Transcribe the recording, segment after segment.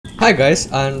Hi guys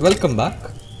and welcome back.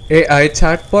 AI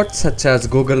chatbots such as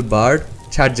Google Bard,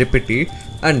 Chat-GPT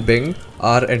and Bing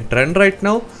are in trend right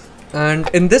now, and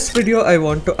in this video I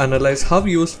want to analyze how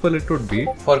useful it would be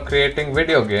for creating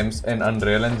video games in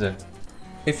Unreal Engine.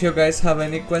 If you guys have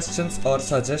any questions or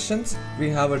suggestions,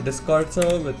 we have a Discord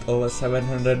server with over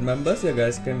 700 members. You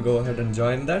guys can go ahead and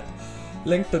join that.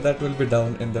 Link to that will be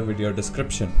down in the video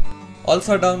description.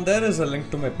 Also down there is a link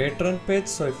to my Patreon page,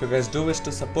 so if you guys do wish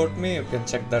to support me, you can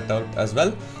check that out as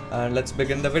well. And let's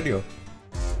begin the video.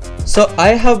 So I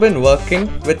have been working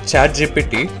with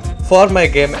Chat-GPT for my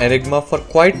game Enigma for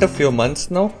quite a few months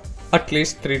now, at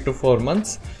least 3 to 4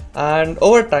 months, and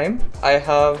over time I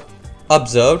have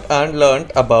observed and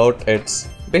learned about its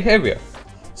behavior.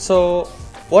 So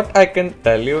what I can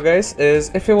tell you guys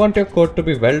is, if you want your code to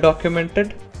be well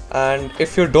documented and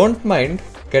if you don't mind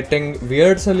getting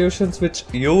weird solutions which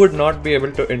you would not be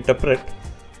able to interpret,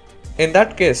 in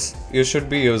that case you should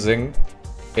be using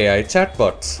AI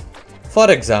chatbots.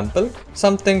 For example,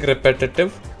 something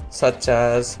repetitive such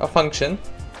as a function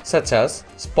such as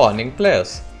spawning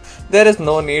players. There is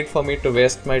no need for me to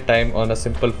waste my time on a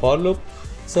simple for loop,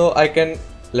 so I can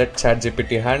let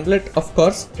ChatGPT handle it. Of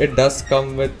course, it does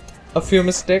come with a few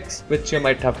mistakes which you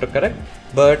might have to correct,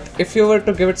 but if you were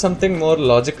to give it something more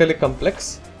logically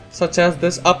complex, such as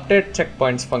this update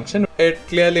checkpoints function, it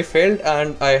clearly failed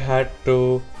and I had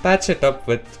to patch it up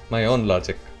with my own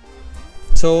logic.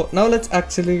 So now let's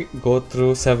actually go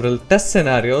through several test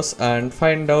scenarios and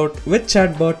find out which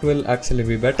chatbot will actually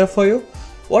be better for you,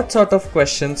 what sort of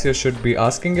questions you should be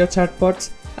asking your chatbots,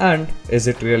 and is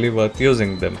it really worth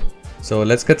using them. So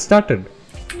let's get started.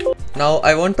 Now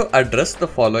I want to address the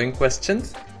following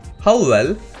questions. How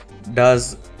well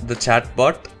does the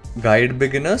chatbot guide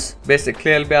beginners?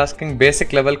 Basically, I'll be asking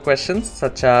basic level questions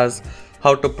such as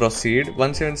how to proceed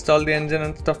once you install the engine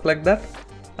and stuff like that.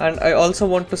 And I also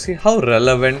want to see how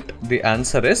relevant the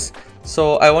answer is.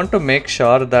 So I want to make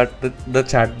sure that the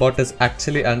chatbot is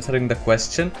actually answering the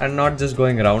question and not just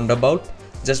going roundabout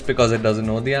just because it doesn't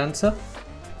know the answer.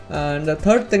 And the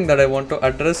third thing that I want to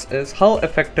address is how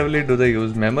effectively do they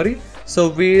use memory. So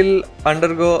we'll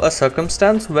undergo a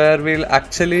circumstance where we'll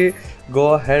actually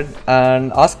go ahead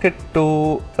and ask it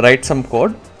to write some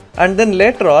code, and then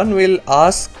later on we'll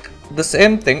ask the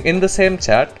same thing in the same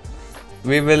chat.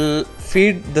 We will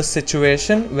feed the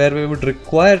situation where we would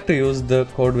require to use the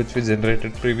code which we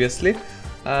generated previously,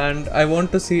 and I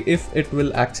want to see if it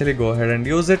will actually go ahead and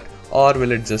use it or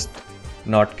will it just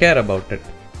not care about it.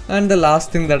 And the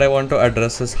last thing that I want to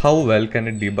address is how well can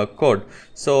it debug code.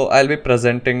 So I'll be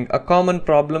presenting a common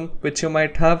problem which you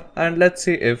might have, and let's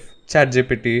see if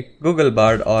ChatGPT, Google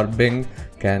Bard or Bing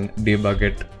can debug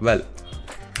it well.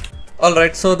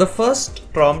 Alright, so the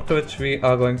first prompt which we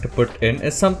are going to put in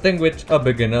is something which a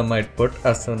beginner might put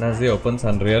as soon as he opens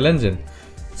Unreal Engine.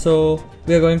 So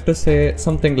we are going to say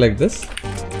something like this.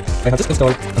 I have just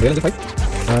installed Unreal Engine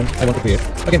 5 and I want to create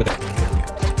a game with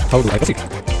it. How do I proceed?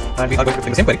 And we are going to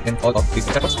bring the same query in all of these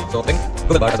chatbots. So Bing,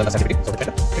 Google Bard as well as ChatGPT. So hit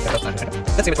enter, and hit enter.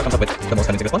 Let's see which one comes up with the most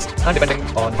convincing response. And depending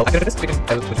on how accurate it is, we can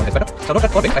tell which one is better. Now note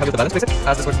that for Bing, I have used the balance preset,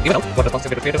 as this would even out what response you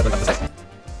get created rather than precise.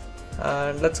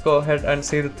 And let's go ahead and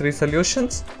see the three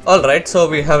solutions. Alright, so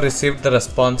we have received the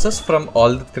responses from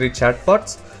all the three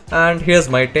chatbots, and here's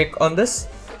my take on this.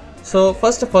 So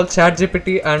first of all,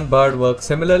 ChatGPT and Bard work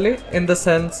similarly in the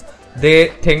sense they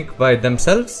think by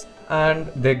themselves and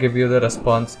they give you the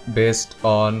response based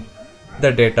on the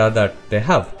data that they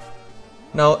have.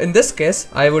 Now in this case,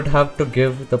 I would have to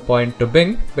give the point to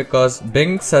Bing because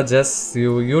Bing suggests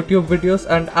you YouTube videos,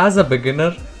 and as a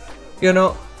beginner,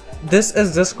 this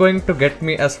is just going to get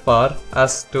me as far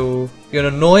as to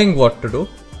knowing what to do.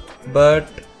 But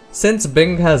since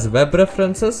Bing has web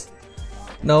references,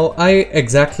 now I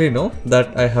exactly know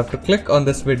that I have to click on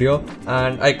this video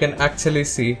and I can actually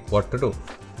see what to do.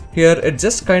 Here it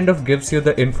just kind of gives you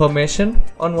the information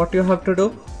on what you have to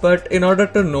do, but in order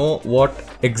to know what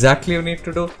exactly you need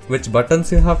to do, which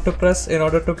buttons you have to press in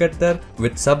order to get there,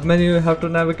 which submenu you have to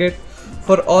navigate,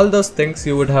 for all those things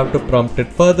you would have to prompt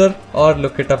it further or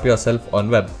look it up yourself on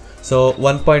web. So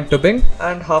 1 point to Bing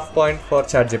and half point for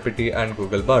ChatGPT and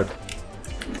Google Bard.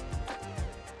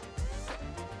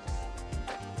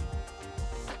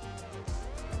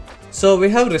 So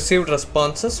we have received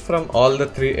responses from all the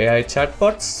three AI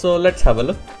chatbots, so let's have a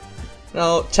look.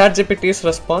 Now ChatGPT's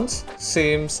response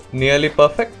seems nearly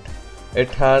perfect. It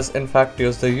has in fact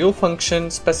used the U function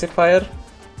specifier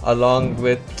along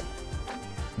with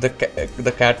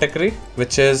the category,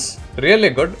 which is really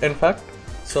good in fact.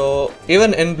 So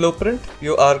even in Blueprint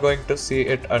you are going to see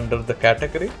it under the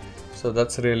category, So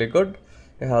that's really good.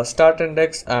 You have start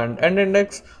index and end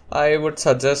index. I would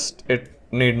suggest it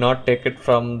need not take it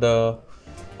from the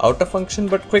outer function,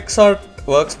 but quicksort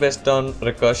works based on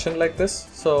recursion like this,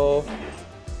 so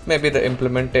maybe the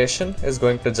implementation is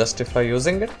going to justify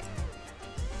using it.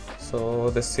 So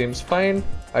this seems fine.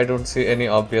 I don't see any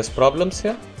obvious problems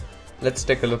here. Let's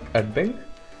take a look at Bing.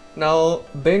 Now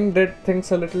Bing did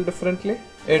things a little differently.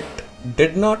 It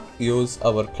did not use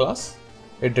our class.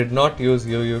 It did not use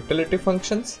utility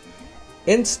functions.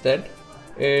 Instead,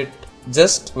 it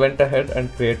just went ahead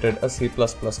and created a C++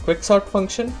 quicksort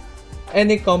function.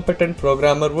 Any competent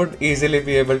programmer would easily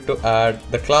be able to add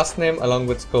the class name along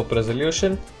with scope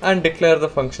resolution and declare the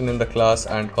function in the class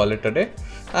and call it a day.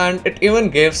 And it even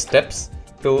gave steps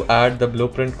to add the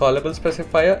blueprint callable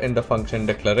specifier in the function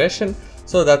declaration.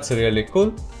 So that's really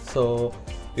cool. So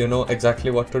you know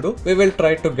exactly what to do. We will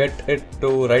try to get it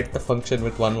to write the function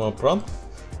with one more prompt.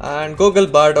 And Google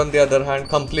Bard on the other hand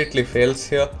completely fails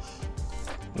here.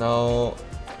 Now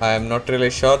I am not really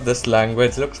sure. This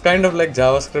language looks kind of like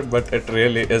JavaScript, but it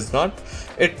really is not.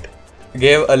 It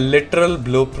gave a literal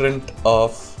blueprint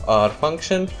of our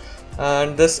function,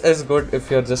 and this is good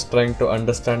if you're just trying to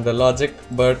understand the logic,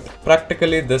 but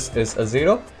practically this is a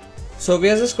 0. So we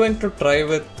are just going to try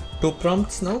with 2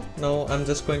 prompts now. Now I'm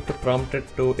just going to prompt it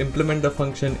to implement the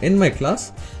function in my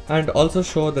class and also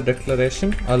show the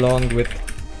declaration along with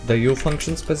the u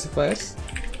function specifiers.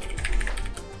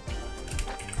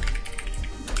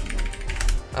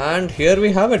 And here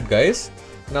we have it, guys.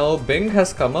 Now Bing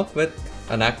has come up with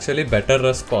an actually better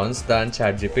response than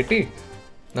ChatGPT.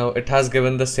 Now it has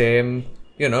given the same,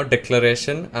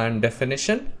 declaration and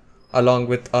definition along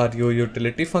with our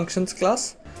utility functions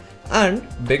class. And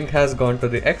Bing has gone to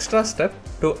the extra step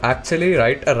to actually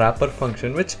write a wrapper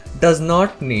function which does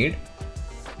not need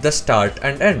the start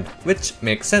and end, which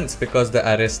makes sense because the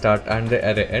array start and the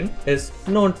array end is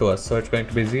known to us. So it's going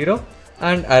to be 0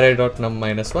 and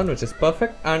array.num-1, which is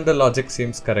perfect, and the logic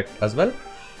seems correct as well.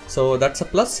 So that's a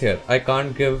plus here. I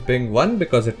can't give Bing 1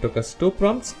 because it took us 2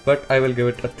 prompts, but I will give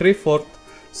it a 3/4.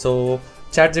 So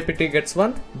ChatGPT gets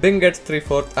 1, Bing gets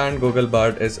 3/4, and Google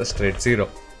Bard is a straight 0.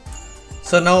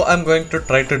 So now I'm going to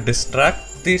try to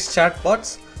distract these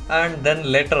chatbots and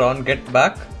then later on get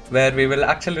back where we will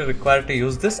actually require to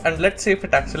use this, and let's see if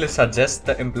it actually suggests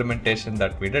the implementation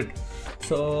that we did.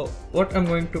 So what I'm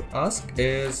going to ask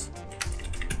is,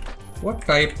 what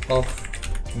type of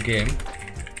game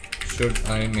should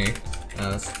I make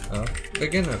as a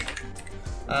beginner?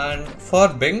 And for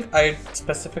Bing, I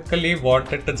specifically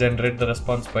wanted to generate the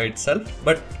response by itself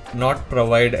but not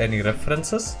provide any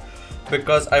references,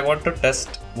 because I want to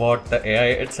test what the AI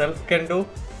itself can do,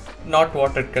 not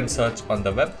what it can search on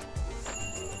the web.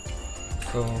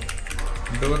 So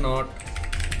do not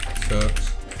search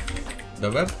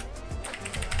the web,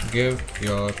 give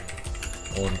your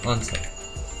own answer.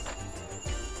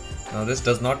 Now this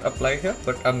does not apply here,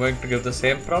 but I'm going to give the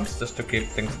same prompts just to keep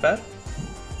things fair.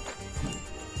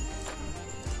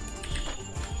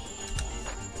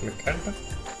 Click enter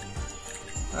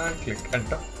and click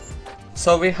enter.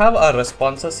 So we have our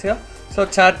responses here. So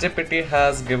ChatGPT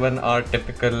has given our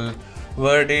typical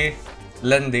wordy,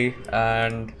 lengthy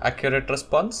and accurate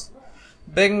response.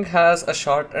 Bing has a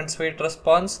short and sweet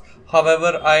response.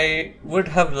 However, I would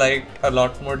have liked a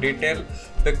lot more detail,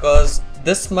 because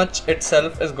this much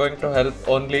itself is going to help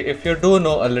only if you do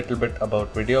know a little bit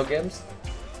about video games.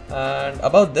 And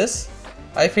about this,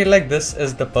 I feel like this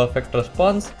is the perfect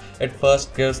response. It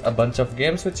first gives a bunch of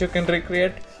games which you can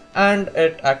recreate, and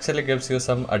it actually gives you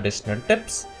some additional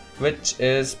tips, which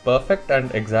is perfect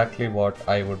and exactly what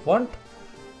I would want.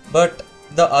 But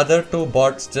the other 2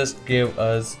 bots just gave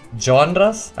us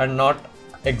genres and not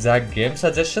exact game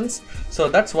suggestions. So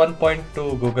that's 1 point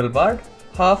to Google Bard,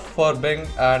 half for Bing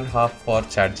and half for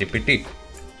ChatGPT.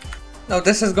 Now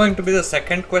this is going to be the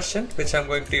second question which I'm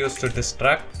going to use to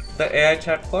distract the AI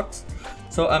chatbots.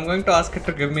 So I'm going to ask it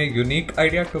to give me a unique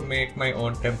idea to make my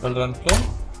own Temple Run clone.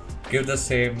 Give the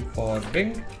same for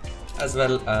Bing as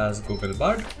well as Google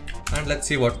Bard, and let's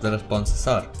see what the responses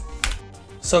are.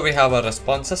 So we have our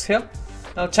responses here.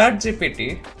 Now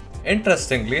ChatGPT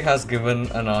interestingly has given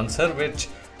an answer which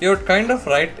you would kind of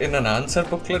write in an answer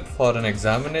booklet for an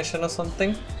examination or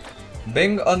something.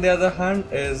 Bing on the other hand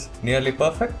is nearly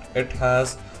perfect. It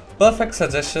has perfect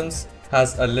suggestions,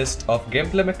 has a list of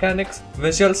gameplay mechanics,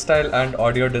 visual style and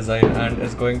audio design, and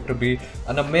is going to be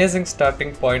an amazing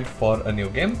starting point for a new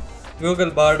game.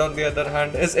 Google Bard on the other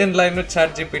hand is in line with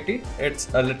ChatGPT. It's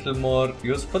a little more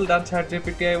useful than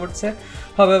ChatGPT, I would say.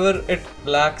 However, it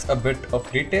lacks a bit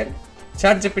of detail.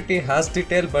 ChatGPT has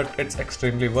detail, but it's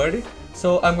extremely wordy.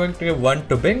 So I'm going to give 1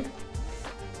 to Bing,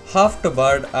 half to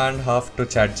Bard and half to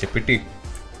ChatGPT.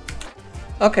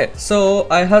 Okay, so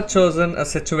I have chosen a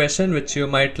situation which you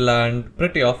might land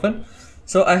pretty often.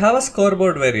 So I have a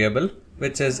scoreboard variable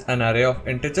which is an array of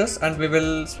integers, and we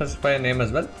will specify a name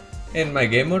as well in my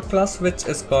game mode class, which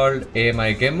is called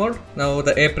a_my_game_mode. Now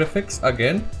the a prefix,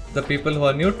 again, the people who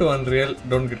are new to Unreal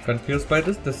don't get confused by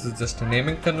this. This is just a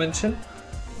naming convention.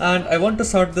 And I want to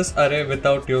sort this array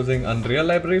without using Unreal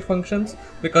library functions,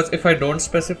 because if I don't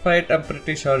specify it, I'm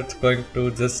pretty sure it's going to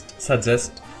just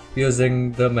suggest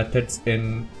using the methods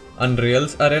in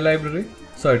Unreal's array library.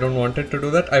 So I don't want it to do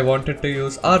that. I want it to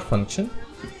use our function.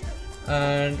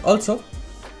 And also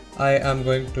I am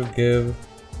going to give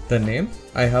the name.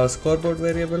 I have a scoreboard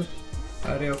variable,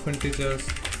 array of integers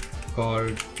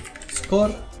called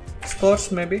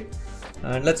scores maybe.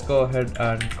 And let's go ahead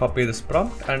and copy this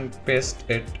prompt and paste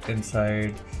it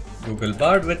inside Google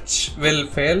Bard, which will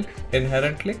fail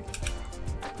inherently.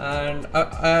 And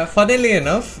funnily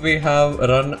enough, we have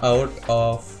run out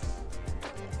of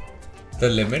the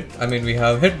limit. I mean, we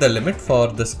have hit the limit for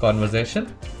this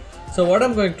conversation. So what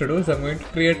I'm going to do is I'm going to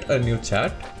create a new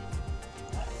chat,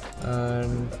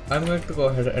 and I'm going to go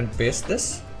ahead and paste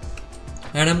this,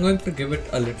 and I'm going to give it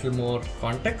a little more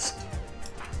context.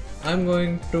 I'm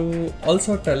going to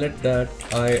also tell it that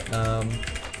I am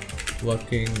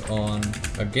working on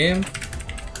a game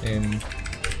in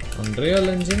Unreal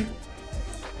Engine,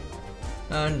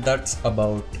 and that's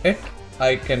about it.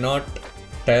 I cannot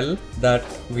tell that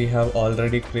we have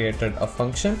already created a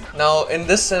function. Now in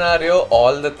this scenario,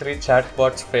 all the three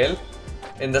chatbots fail,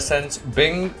 in the sense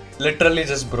Bing literally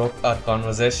just broke our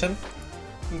conversation.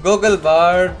 Google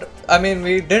Bard, I mean,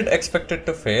 we did expect it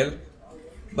to fail,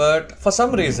 but for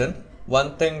some reason,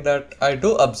 one thing that I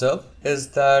do observe is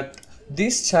that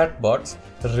these chatbots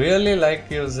really like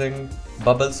using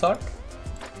bubble sort.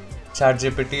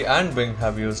 Chat-GPT and Bing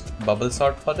have used bubble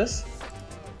sort for this,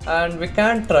 and we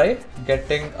can try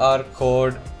getting our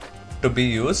code to be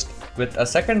used with a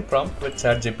second prompt with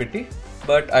Chat-GPT,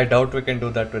 but I doubt we can do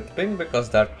that with Bing because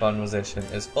that conversation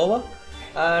is over.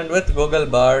 And with Google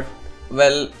Bard,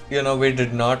 well, you know, we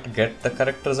did not get the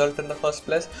correct result in the first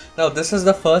place. Now this is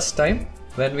the first time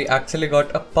when we actually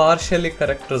got a partially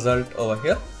correct result over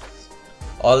here,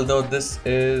 although this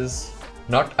is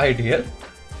not ideal.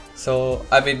 So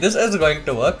I mean, this is going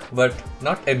to work, but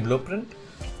not in Blueprint,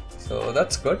 so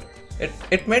that's good.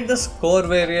 It made the score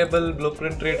variable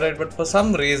Blueprint read right, but for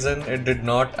some reason it did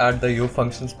not add the u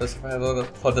function specifier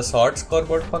for the sort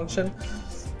scoreboard function,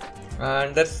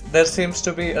 and there seems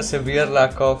to be a severe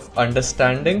lack of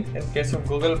understanding in case of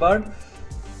Google Bard.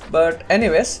 But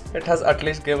anyways, it has at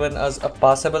least given us a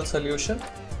passable solution.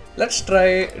 Let's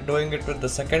try doing it with the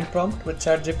second prompt with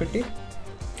ChatGPT.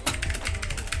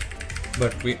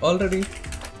 But we already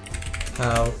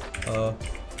have a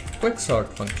quicksort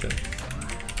function.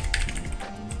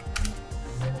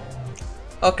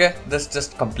 Okay, this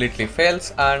just completely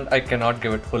fails and I cannot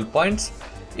give it full points,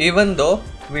 even though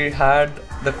we had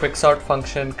the quicksort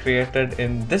function created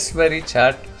in this very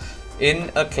chat in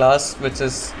a class which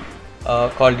is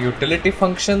called utility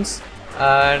functions,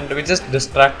 and we just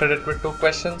distracted it with 2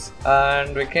 questions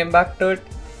and we came back to it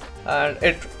and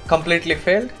it completely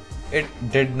failed. It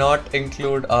did not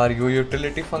include our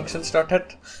utility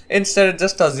functions.h. Instead, it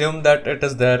just assumed that it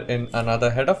is there in another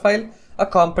header file. A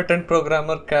competent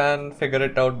programmer can figure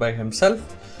it out by himself,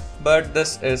 but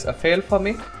this is a fail for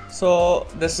me. So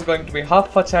this is going to be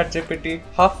half for ChatGPT,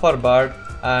 half for Bard,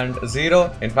 and 0.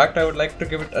 In fact, I would like to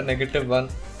give it a -1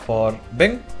 for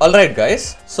Bing. Alright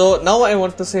guys, so now I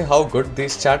want to see how good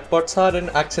these chatbots are in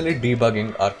actually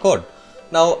debugging our code.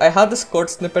 Now I have this code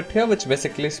snippet here which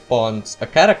basically spawns a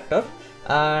character,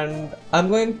 and I'm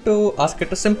going to ask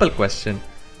it a simple question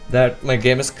that my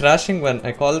game is crashing when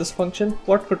I call this function.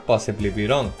 What could possibly be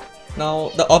wrong?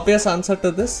 Now the obvious answer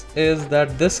to this is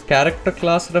that this character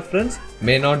class reference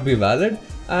may not be valid,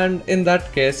 and in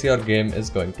that case your game is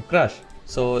going to crash.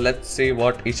 So let's see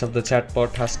what each of the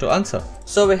chatbot has to answer.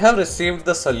 So we have received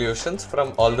the solutions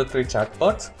from all the 3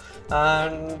 chatbots,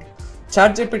 and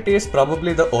ChatGPT is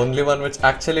probably the only one which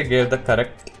actually gave the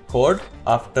correct code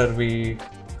after we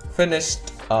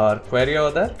finished our query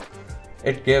over there.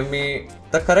 It gave me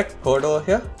the correct code over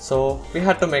here, so we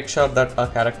had to make sure that our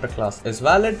character class is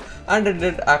valid, and it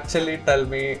did actually tell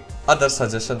me other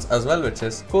suggestions as well, which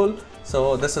is cool.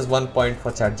 So this is 1 point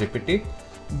for ChatGPT.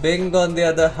 Bing, on the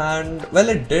other hand, well,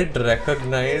 it did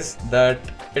recognize that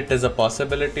it is a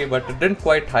possibility, but it didn't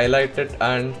quite highlight it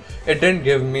and it didn't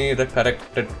give me the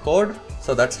corrected code,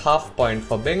 so that's half point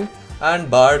for Bing. And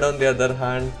Bard, on the other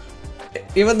hand,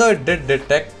 even though it did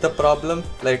detect the problem,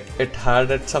 like it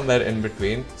had it somewhere in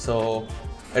between. So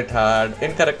it had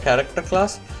incorrect character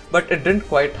class but it didn't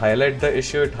quite highlight the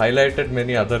issue. It highlighted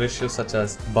many other issues such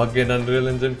as bug in Unreal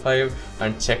Engine 5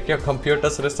 and check your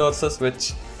computer's resources,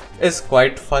 which is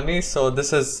quite funny. So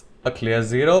this is a clear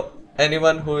 0.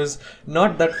 Anyone who is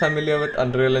not that familiar with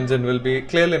Unreal Engine will be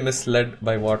clearly misled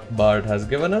by what Bard has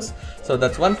given us. So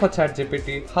that's 1 for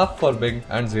ChatGPT, half for Bing,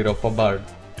 and 0 for Bard.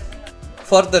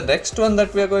 For the next one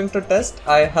that we are going to test,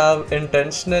 I have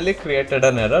intentionally created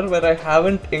an error where I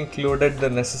haven't included the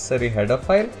necessary header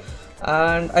file,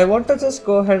 and I want to just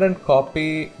go ahead and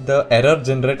copy the error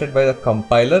generated by the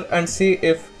compiler and see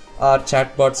if our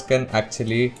chatbots can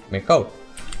actually make out.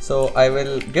 So I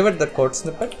will give it the code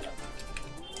snippet.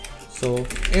 So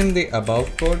in the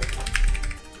above code,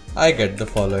 I get the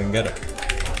following error.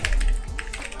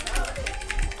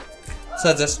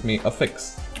 Suggest me a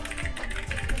fix.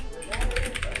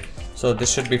 So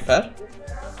this should be fair.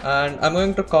 And I'm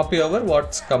going to copy over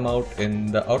what's come out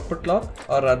in the output log,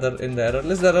 or rather in the error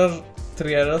list. There are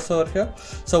 3 errors over here.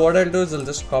 So what I'll do is I'll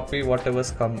just copy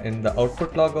whatever's come in the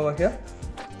output log over here.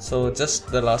 So just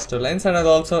the last 2 lines, and I'll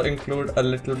also include a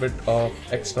little bit of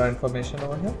extra information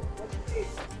over here.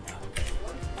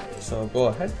 So go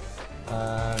ahead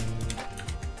and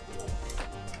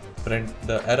print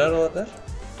the error over there.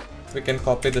 We can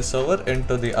copy this over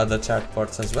into the other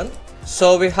chatbots as well.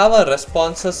 So we have our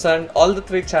responses, and all the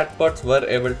 3 chatbots were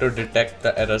able to detect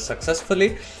the error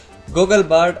successfully. Google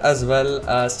Bard as well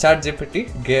as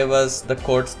ChatGPT gave us the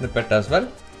code snippet as well.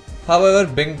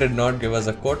 However, Bing did not give us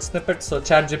a code snippet, so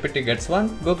ChatGPT gets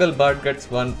 1, Google Bard gets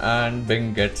 1, and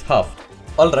Bing gets half.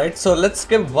 Alright, so let's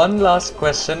give one last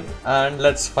question and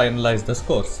let's finalize the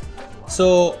scores.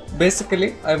 So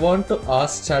basically, I want to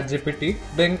ask ChatGPT,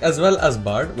 Bing as well as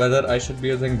Bard whether I should be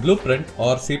using Blueprint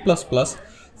or C++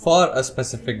 for a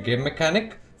specific game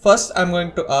mechanic. First, I'm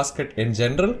going to ask it in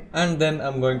general, and then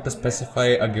I'm going to specify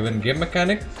a given game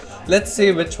mechanic. Let's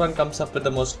see which one comes up with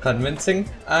the most convincing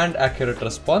and accurate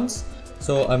response.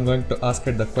 So I'm going to ask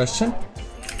it the question,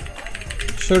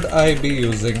 should I be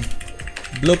using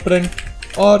Blueprint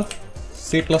or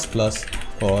C++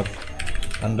 for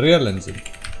Unreal Engine?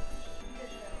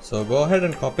 So go ahead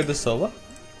and copy this over,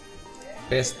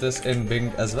 paste this in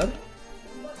Bing as well,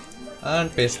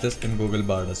 and paste this in Google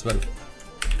Bard as well.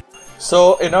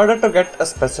 So in order to get a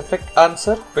specific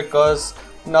answer, because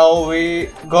now we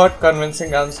got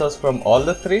convincing answers from all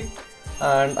the 3,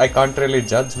 and I can't really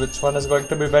judge which one is going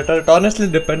to be better. It honestly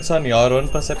depends on your own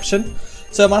perception.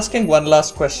 So I'm asking one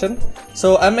last question.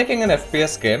 So I'm making an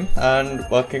FPS game and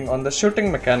working on the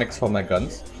shooting mechanics for my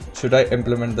guns. Should I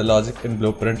implement the logic in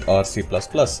Blueprint or C++?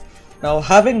 Now,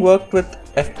 having worked with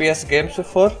FPS games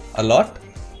before a lot,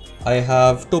 I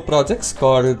have 2 projects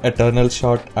called Eternal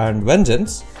Shot and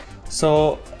Vengeance.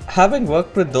 So having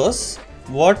worked with those,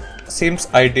 what seems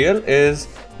ideal is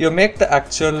you make the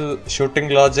actual shooting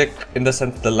logic, in the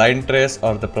sense the line trace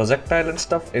or the projectile and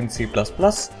stuff, in C++,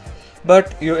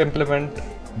 but you implement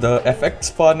the effect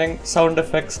spawning, sound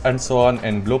effects and so on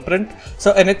in Blueprint.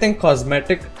 So anything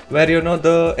cosmetic where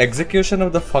the execution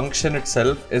of the function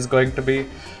itself is going to be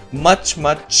much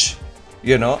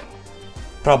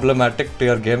problematic to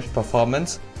your game's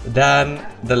performance than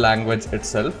the language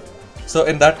itself. So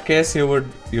in that case you would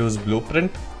use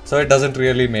Blueprint. So it doesn't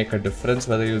really make a difference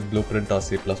whether you use Blueprint or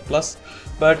C++.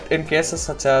 But in cases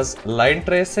such as line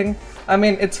tracing, I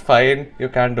mean, it's fine, you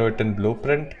can do it in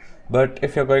Blueprint. But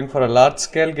if you're going for a large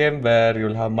scale game where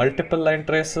you'll have multiple line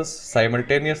traces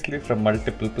simultaneously from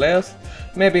multiple players,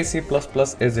 maybe C++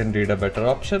 is indeed a better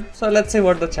option. So let's see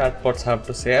what the chatbots have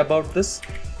to say about this.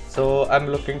 So I'm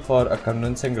looking for a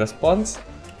convincing response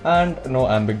and no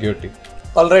ambiguity.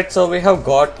 Alright, so we have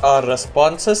got our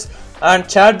responses, and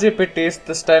ChatGPT's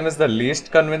this time is the least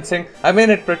convincing. I mean,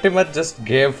 it pretty much just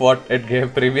gave what it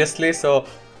gave previously. So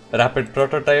rapid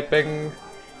prototyping,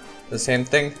 the same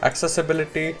thing,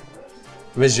 accessibility,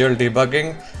 visual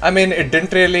debugging. I mean, it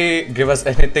didn't really give us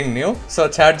anything new. So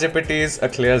ChatGPT is a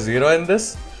clear 0 in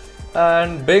this.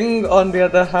 And Bing, on the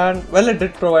other hand, well, it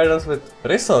did provide us with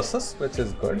resources, which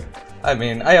is good. I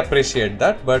mean, I appreciate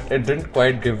that, but it didn't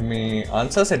quite give me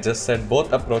answers. It just said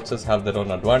both approaches have their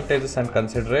own advantages and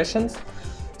considerations.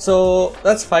 So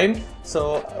that's fine.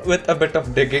 So with a bit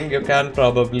of digging, you can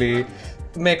probably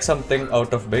make something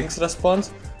out of Bing's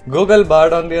response. Google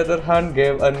Bard, on the other hand,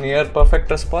 gave a near perfect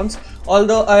response,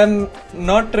 although I am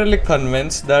not really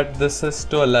convinced that this is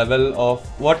to a level of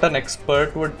what an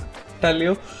expert would tell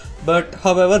you. But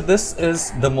however, this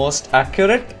is the most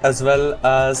accurate, as well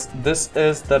as this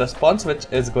is the response which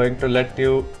is going to let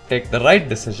you take the right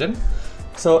decision.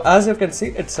 So as you can see,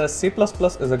 it says C++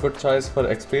 is a good choice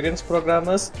for experienced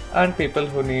programmers and people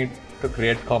who need to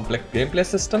create complex gameplay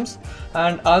systems.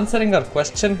 And answering our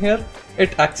question here,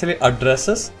 it actually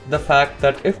addresses the fact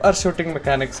that if our shooting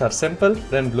mechanics are simple,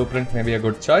 then Blueprint may be a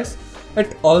good choice.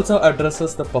 It also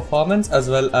addresses the performance as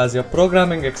well as your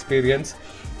programming experience.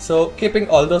 So keeping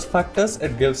all those factors,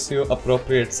 it gives you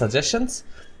appropriate suggestions,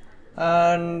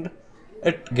 and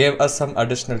it gave us some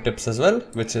additional tips as well,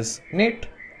 which is neat.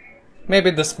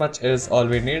 Maybe this much is all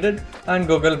we needed, and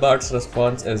Google Bard's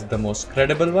response is the most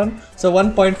credible one. So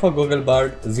 1 point for Google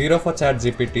Bard, 0 for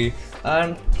Chat-GPT,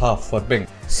 and half for Bing.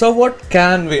 So what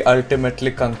can we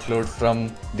ultimately conclude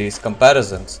from these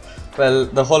comparisons? Well,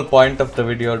 the whole point of the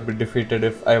video would be defeated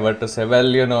if I were to say, well,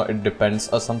 you know, it depends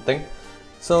or something.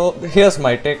 So here's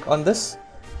my take on this.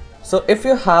 So if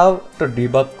you have to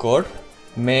debug code,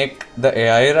 make the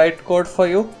AI write code for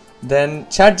you, then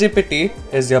ChatGPT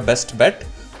is your best bet,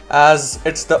 as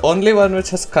it's the only one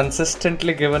which has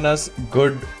consistently given us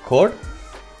good code.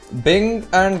 Bing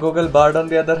and Google Bard, on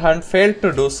the other hand, failed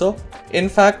to do so. In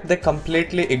fact, they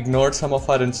completely ignored some of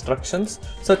our instructions.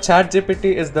 So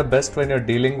ChatGPT is the best when you're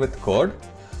dealing with code.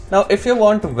 Now, if you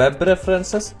want web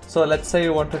references, so let's say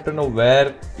you wanted to know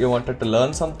where you wanted to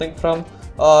learn something from,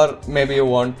 or maybe you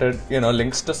wanted,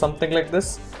 links to something like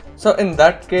this. So in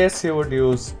that case, you would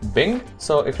use Bing.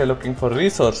 So if you're looking for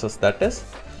resources, that is.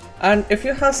 And if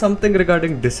you have something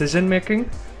regarding decision making,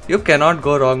 you cannot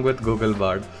go wrong with Google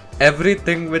Bard.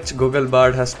 Everything which Google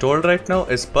Bard has told right now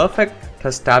is perfect. It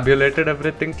has tabulated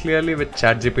everything clearly, which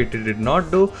ChatGPT did not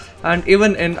do. And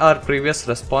even in our previous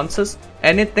responses,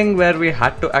 anything where we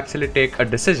had to actually take a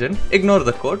decision, ignore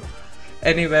the code.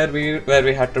 Anywhere where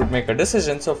we had to make a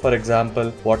decision, so for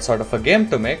example, what sort of a game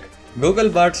to make, Google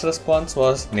Bard's response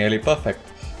was nearly perfect.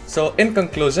 So in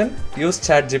conclusion, use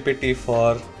ChatGPT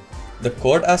for the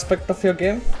code aspect of your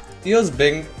game, use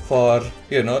Bing for,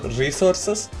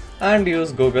 resources, and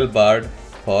use Google Bard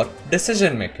for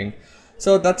decision making.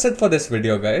 So that's it for this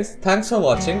video, guys. Thanks for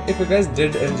watching. If you guys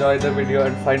did enjoy the video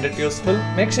and find it useful,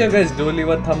 make sure you guys do leave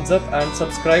a thumbs up and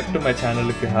subscribe to my channel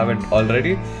if you haven't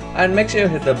already, and make sure you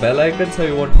hit the bell icon so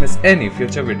you won't miss any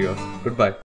future videos. Goodbye.